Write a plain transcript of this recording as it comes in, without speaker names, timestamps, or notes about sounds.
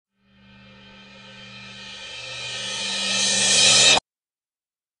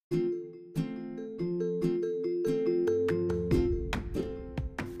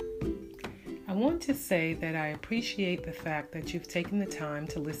to say that I appreciate the fact that you've taken the time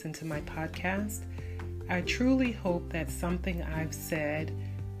to listen to my podcast. I truly hope that something I've said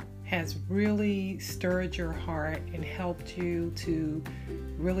has really stirred your heart and helped you to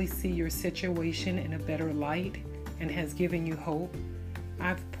really see your situation in a better light and has given you hope.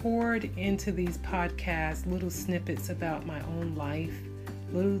 I've poured into these podcasts little snippets about my own life,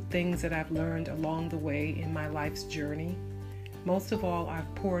 little things that I've learned along the way in my life's journey. Most of all,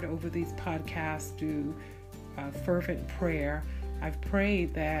 I've poured over these podcasts through fervent prayer. I've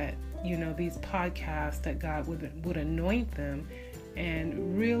prayed that, these podcasts, that God would anoint them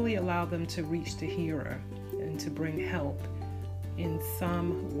and really allow them to reach the hearer and to bring help in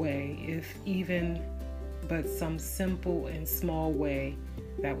some way, if even but some simple and small way.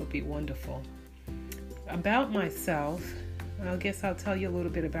 That would be wonderful. About myself, I guess I'll tell you a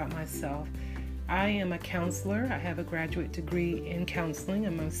little bit about myself. I am a counselor. I have a graduate degree in counseling.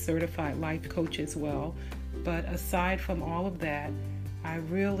 I'm a certified life coach as well. But aside from all of that, I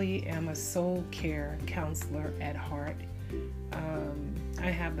really am a soul care counselor at heart. I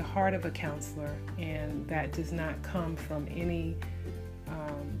have the heart of a counselor, and that does not come from any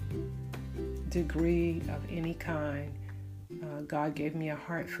degree of any kind. God gave me a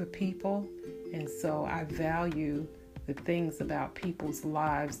heart for people, and so I value the things about people's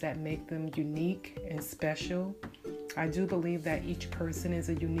lives that make them unique and special. I do believe that each person is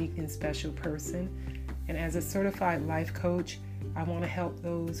a unique and special person. And as a certified life coach, I want to help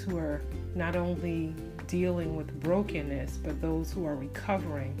those who are not only dealing with brokenness, but those who are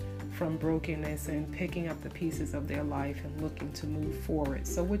recovering from brokenness and picking up the pieces of their life and looking to move forward.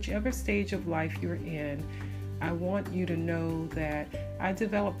 So whichever stage of life you're in, I want you to know that I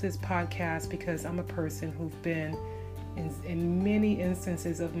developed this podcast because I'm a person who's been in many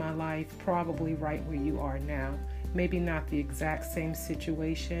instances of my life, probably right where you are now. Maybe not the exact same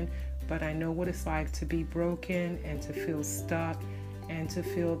situation, but I know what it's like to be broken and to feel stuck and to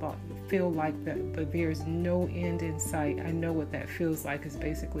feel like that there's no end in sight. I know what that feels like is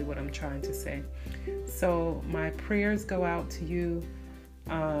basically what I'm trying to say. So my prayers go out to you.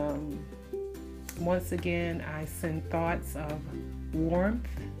 Once again, I send thoughts of warmth,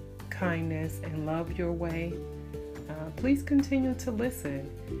 kindness, and love your way. Please continue to listen.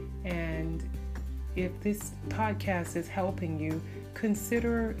 And if this podcast is helping you,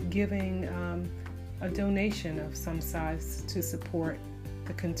 consider giving a donation of some size to support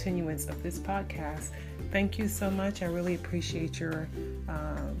the continuance of this podcast. Thank you so much. I really appreciate your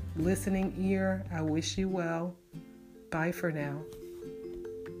listening ear. I wish you well. Bye for now.